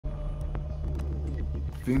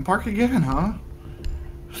Theme park again, huh?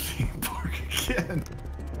 Theme park again.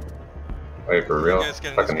 Wait, for real? You guys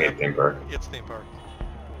getting Fucking this hate theme park. It's theme park.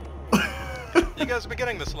 You guys have been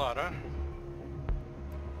getting this a lot, huh?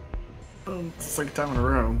 It's the second time in a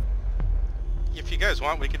row. If you guys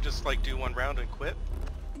want, we could just like do one round and quit.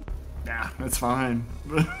 Yeah, that's fine.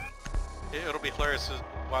 It'll be hilarious to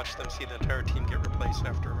watch them see the entire team get replaced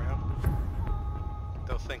after a round.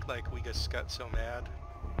 They'll think like we just got so mad.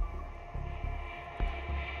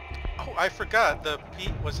 Oh, I forgot the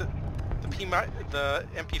MP5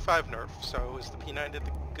 nerf. So is the P9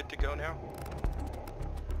 good to go now?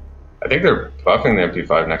 I think they're buffing the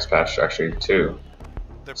MP5 next patch actually too.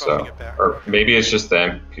 They're buffing it back. Or maybe it's just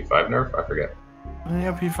the MP5 nerf. I forget. The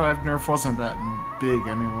MP5 nerf wasn't that big,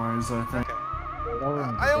 anyways. I think.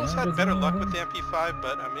 Okay. I always had better luck with the MP5,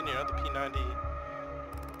 but I mean, you know, the P90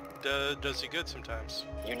 does you good sometimes.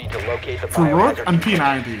 You need to locate the For Rook, biohazard I'm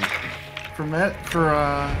P90. For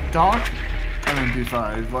Doc, I'm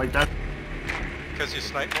MP5. Like that. Because you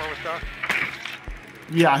snipe more with Doc?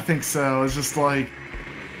 Yeah, I think so. It's just like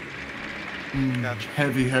Gotcha.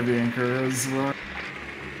 heavy anchor as well.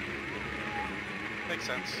 Makes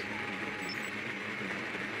sense.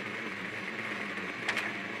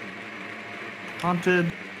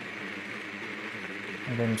 Haunted.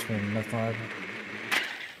 I'm going between left and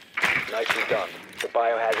right. Nicely done. The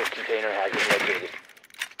biohazard container has been located.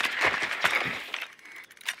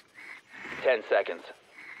 10 seconds.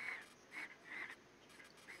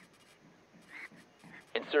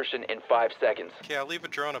 Insertion in 5 seconds. Okay, I'll leave a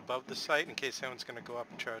drone above the site in case anyone's going to go up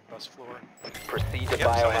and try to bust floor. Proceed to Yep,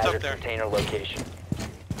 someone's up biohazard there. container location.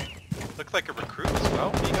 Looked like a recruit as well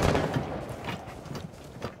being up there.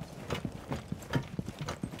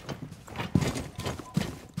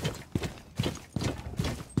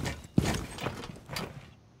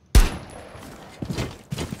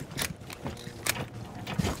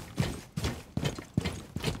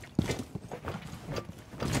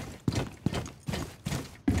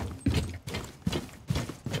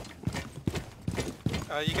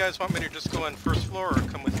 You guys want me to just go on first floor or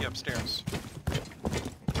come with you upstairs?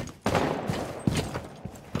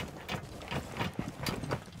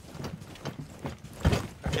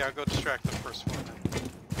 Okay, I'll go distract the first floor then.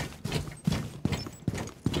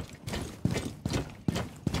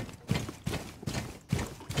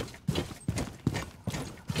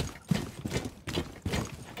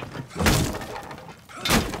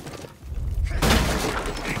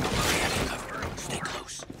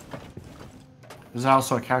 There's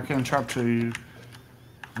also a calculating trap to you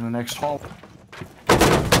in the next hall. There's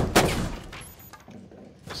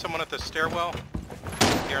someone at the stairwell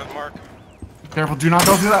here on the mark. Careful, do not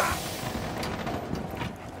go through that.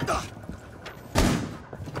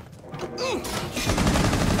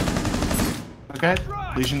 Okay,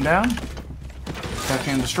 Legion down.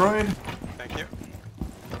 Calculating destroyed. Thank you.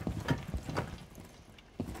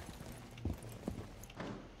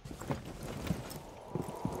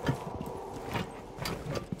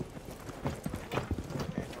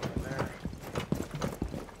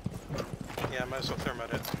 Yeah, might as well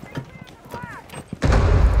thermite it.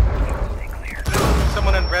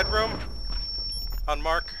 Someone in red room on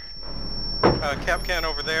mark. Cap can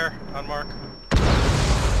over there on mark.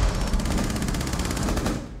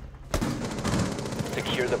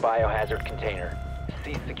 Secure the biohazard container.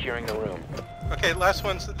 Cease securing the room. Okay, last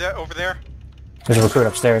one's over there. There's a recruit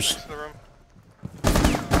upstairs. Next to the room. I'm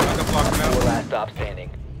gonna block him Four out. last stop standing.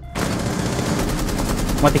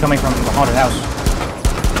 Might be coming from the haunted house.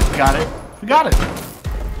 Got it. We got it.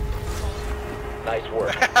 Nice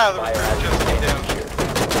work. The recruit just came down. Secured.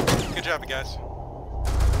 Good job, you guys.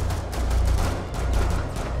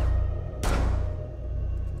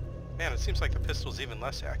 Man, it seems like the pistol's even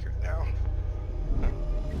less accurate now. Oh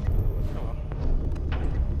well.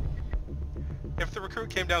 If the recruit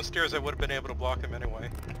came downstairs, I would have been able to block him anyway.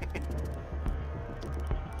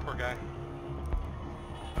 Poor guy.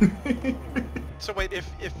 So wait, if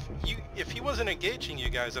he wasn't engaging you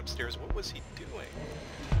guys upstairs, what was he doing?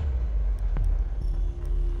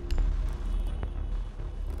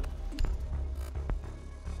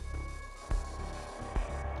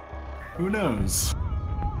 Who knows?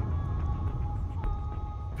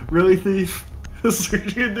 Really, thief? This is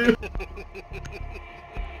what you do?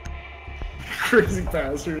 Crazy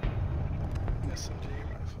bastard. SMG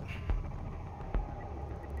rifle.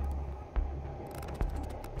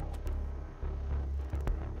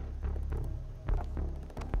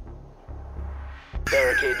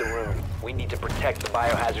 Barricade the room. We need to protect the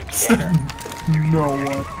biohazard container. No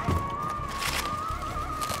one.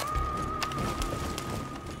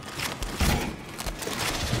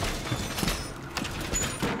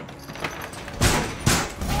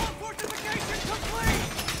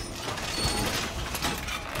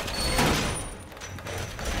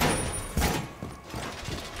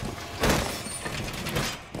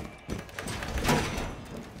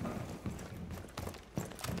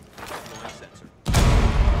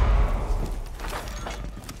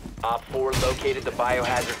 Op 4 located the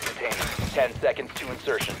biohazard container. 10 seconds to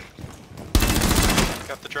insertion.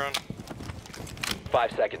 Got the drone.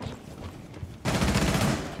 5 seconds.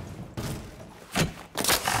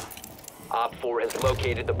 Op 4 has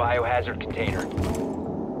located the biohazard container.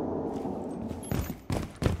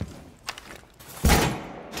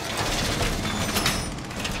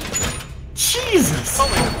 Jesus!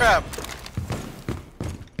 Holy crap!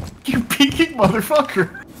 You peeking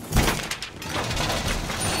motherfucker!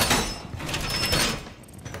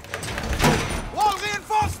 More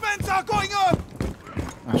reinforcements are going up!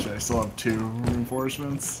 Actually, I still have 2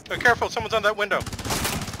 reinforcements. Oh, careful, someone's on that window.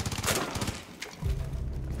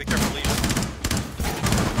 Be careful, Legion.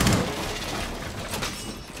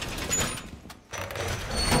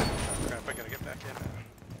 Oh crap, I gotta get back in.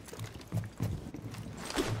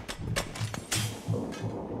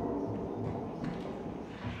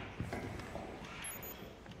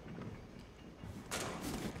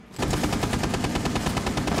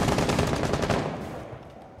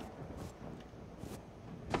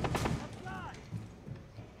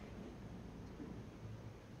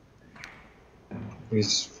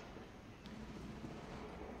 He's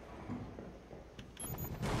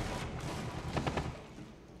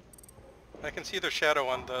I can see their shadow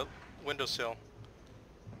on the windowsill.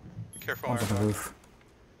 Be careful, One's on the Iron. roof.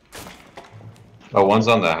 oh, one's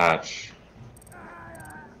on the hatch.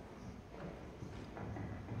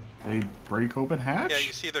 They break open hatch? Yeah,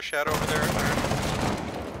 you see their shadow over there? Iron?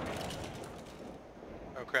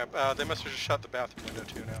 Oh crap, they must have just shot the bathroom window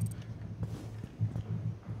too now.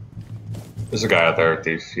 There's a guy out there.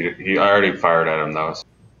 He I already fired at him though.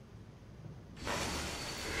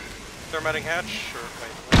 Thermiting hatch? Or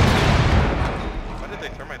wait. Why did they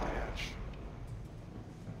thermite the hatch?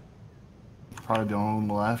 Probably the only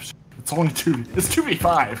one left. It's only 2. It's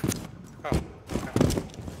 2v5. Oh, okay.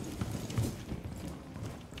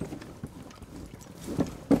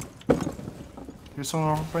 Here's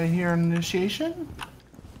someone right here in initiation.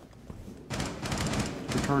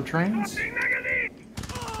 Return trains.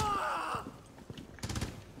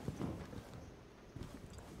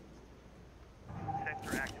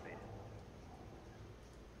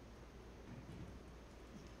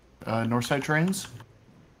 North side trains.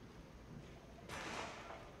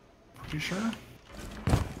 You sure?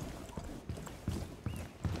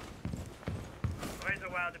 Razor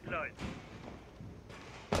wire deployed.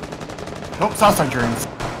 Nope, south side trains.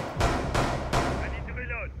 I need to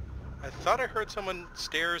reload. I thought I heard someone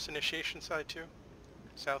stairs initiation side too.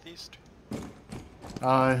 Southeast.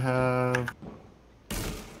 I have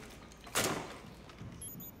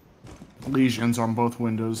lesions on both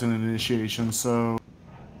windows in initiation, so.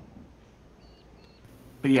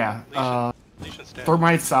 But yeah, Legion stand.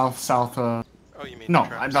 thermite south. Oh, you mean No,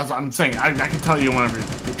 traps. I'm saying I can tell you whenever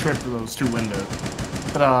you trip to those 2 windows.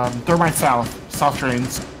 But thermite south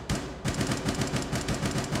trains.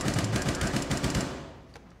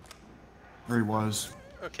 Where he was.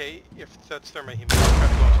 Okay, if that's thermite, he might try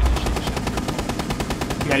to go into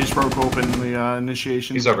initiation. Yeah, I just broke open the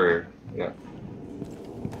initiation. He's over here. Yeah.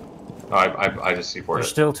 Oh, I just C4'd There's it.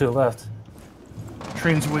 still 2 left.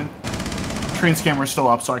 Trains camera's still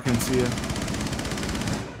up, so I can see it.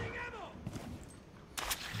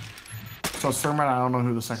 So it's thermite. I don't know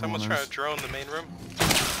who the second Someone's one trying is. to drone the main room.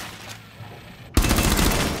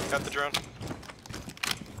 Got the drone.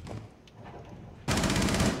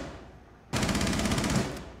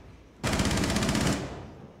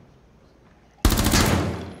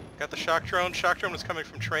 Got the shock drone. Shock drone was coming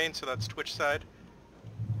from train, so that's Twitch side.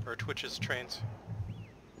 Or Twitch's trains.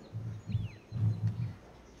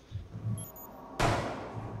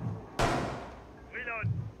 Reload.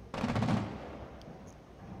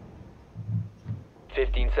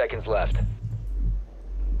 15 seconds left.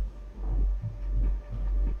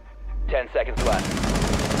 10 seconds left.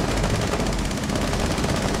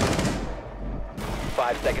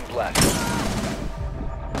 5 seconds left.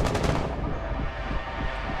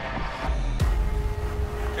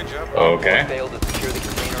 Good job. Okay. Failed to secure the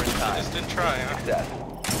container in I time. just didn't try, huh? Success.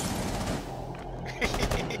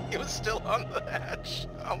 He was still on the hatch.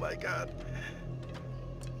 Oh my god.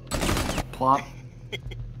 Plop.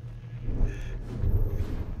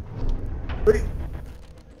 Wait.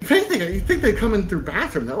 If anything, you think they come in through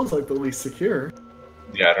bathroom? That was like the least secure.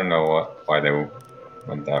 Yeah, I don't know why they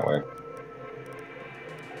went that way.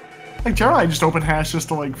 Like generally, I just open hash just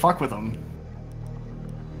to like fuck with them.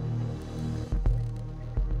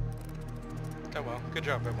 Oh well, good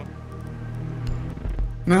job, everyone.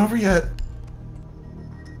 Not over yet.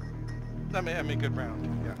 I mean, good round,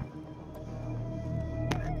 yeah.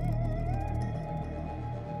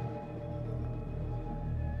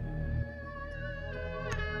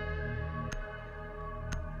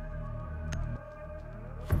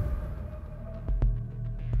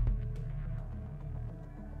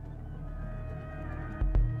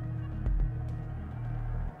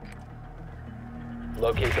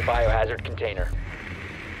 Locate the biohazard container.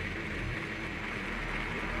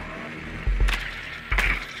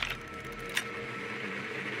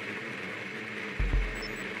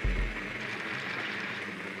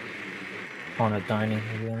 On a dining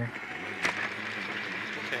area.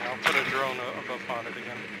 Okay, I'll put a drone above haunted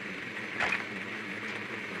again.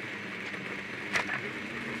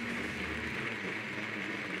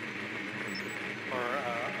 Or,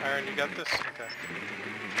 Iron, you got this? Okay.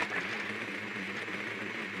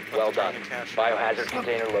 Well done. Biohazard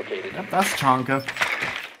container located. Yep, that's Chonka.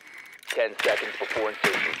 10 seconds before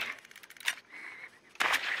insertion.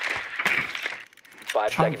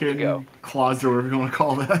 5 seconds to go. Chonkin, closet, whatever you want to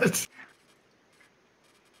call that.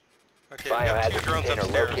 Okay, we got 2 Biohazard drones container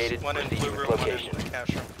upstairs. located. One in Proceed blue with room, one in location. the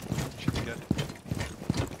cash room. Should be good.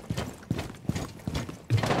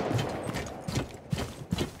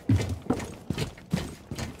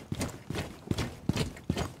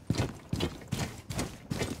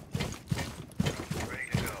 Ready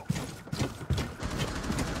to go.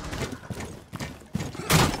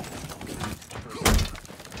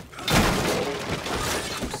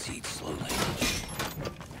 Proceed slowly.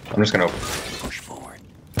 I'm just gonna. Push forward.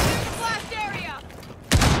 Blast area!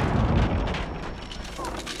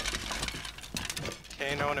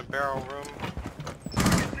 Okay, no one in barrel room.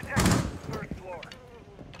 Detected. First floor.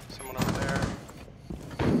 Someone over there.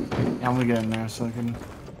 Yeah, I'm gonna get in there so I can.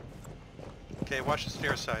 Okay, watch the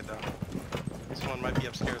stairs side though. Someone might be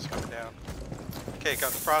upstairs coming down. Okay,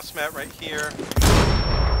 got the frost mat right here.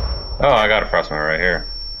 Oh, I got a frostman right here.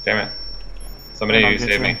 Damn it. Somebody I'll get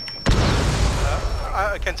save you. me.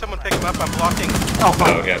 Can someone pick him up? I'm blocking. Oh, fuck.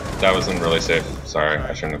 Oh, yeah, that wasn't really safe. Sorry,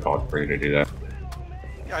 I shouldn't have called for you to do that.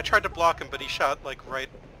 Yeah, I tried to block him, but he shot like right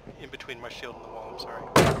in between my shield and the wall. I'm sorry.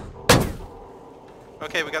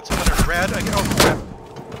 Okay, we got someone in red. Oh,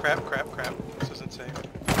 crap. Crap. This isn't safe.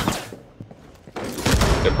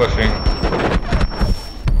 They're pushing.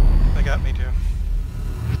 They got me too.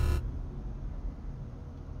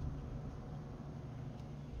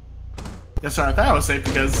 Yes, sir, I thought I was safe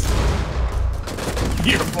because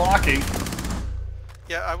you're blocking.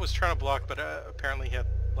 Yeah, I was trying to block, but apparently he had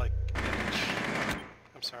like an inch.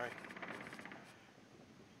 I'm sorry.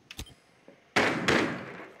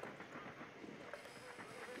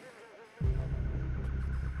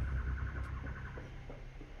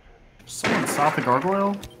 Someone stop the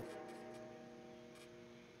gargoyle?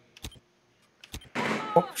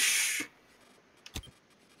 Oh, shh.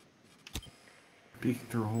 Peeking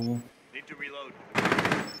through a hole. Need to reload.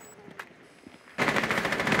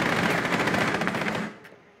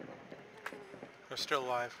 They're still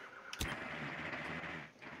alive.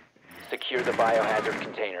 Secure the biohazard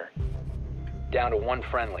container. Down to 1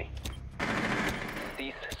 friendly.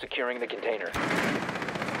 Cease securing the container.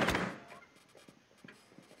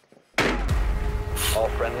 All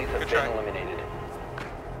friendlies have Good been try. eliminated.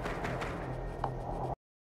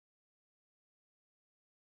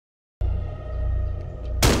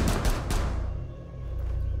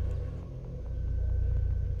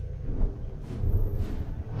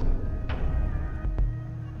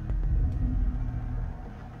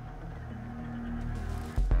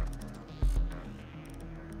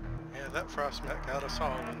 Yeah, that frost mat got us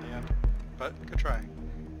all in the end. But good try.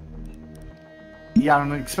 Yeah, I don't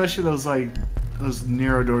know, especially those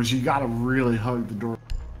narrow doors. You gotta really hug the door.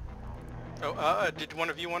 Oh, did one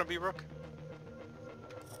of you want to be Rook?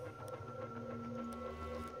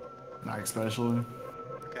 Not especially.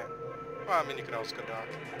 Okay. Well, I mean, you can always go Doc.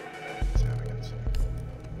 Shenanigans.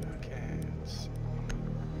 Okay, let's see.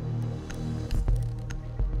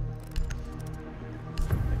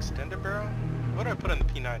 Extended barrel? What do I put on the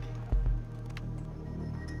P90?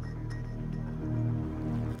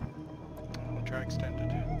 I'll try extended.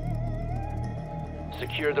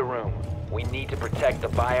 Secure the room. We need to protect the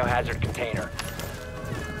biohazard container.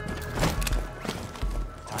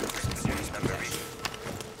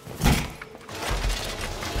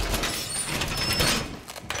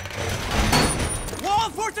 Wall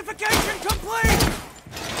fortification complete!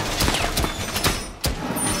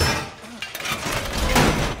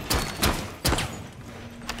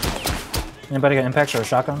 Anybody got impacts or a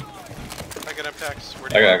shotgun? I got impacts. Where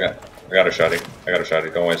do I you got a shotty. I got a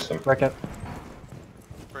shotty. Don't waste them. Break it.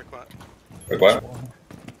 break what? Wait, what?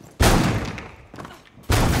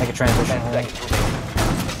 Make a transition. 10 seconds remaining.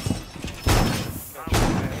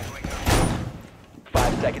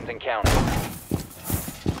 5 seconds and counting.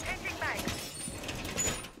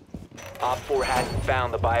 Op 4 hasn't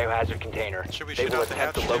found the biohazard container. Should we They shoot will out the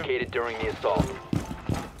attempt to hatch, too? locate it during the assault.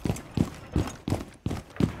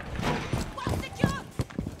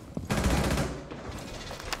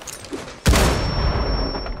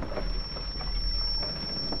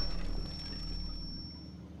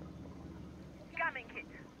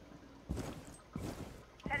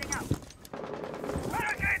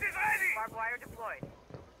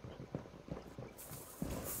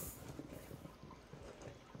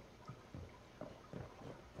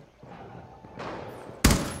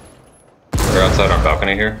 They're outside on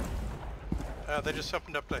balcony here. They just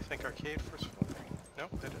opened up, I think, arcade first floor. No,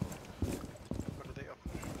 they didn't. What did they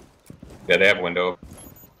open? Yeah, they have window.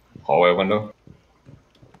 Hallway window.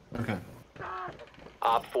 Okay.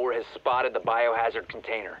 Op 4 has spotted the biohazard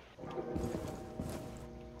container.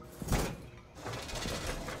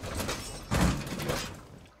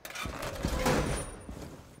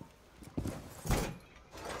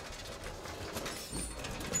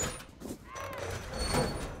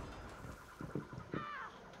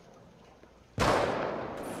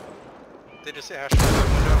 They just ashed through that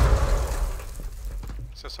window.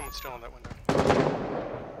 So someone's still in that window.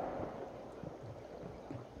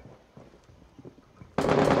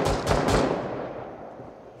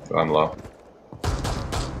 So I'm low.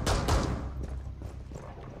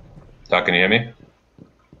 Doc, can you hear me?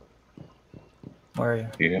 Where are you?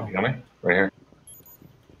 You hear me? Right here.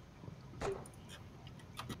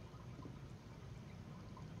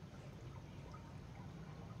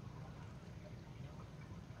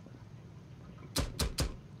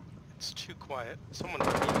 It's too quiet. Someone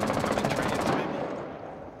might be coming trains, maybe?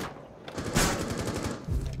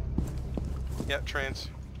 Yeah, trains.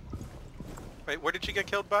 Wait, where did you get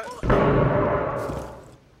killed by?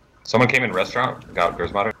 Someone came in restaurant, got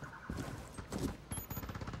Grismatter.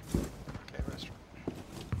 Okay, restaurant.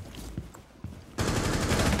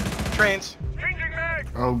 Trains! Changing mag!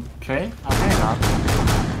 Okay. I'll hang on.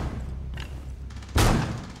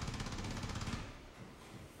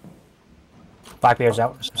 Blackbeard's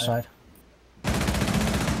outside.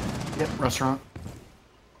 Yep, restaurant.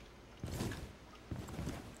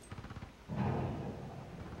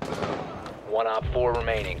 One Op 4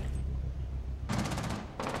 remaining.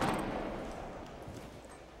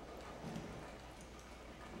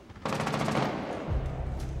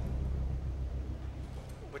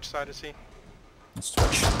 Which side is he? Let's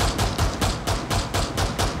switch.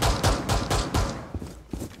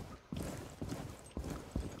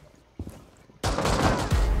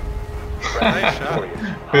 Nice shot.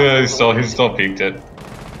 Yeah, he still peeked it.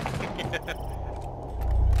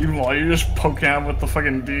 While you're just poking out with the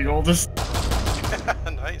fucking deagle, just.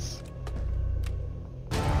 Nice.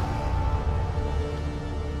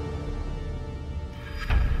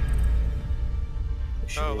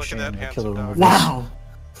 Oh, look at that handsome dog. Wow!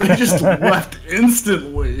 They just left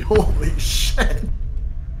instantly. Holy shit!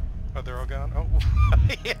 Oh, they're all gone? Oh,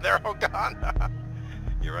 yeah, they're all gone.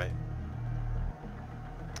 You're right.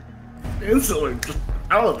 Instantly, just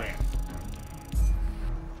out of there.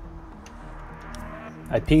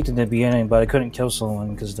 I peeked in the beginning, but I couldn't kill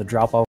someone because the drop off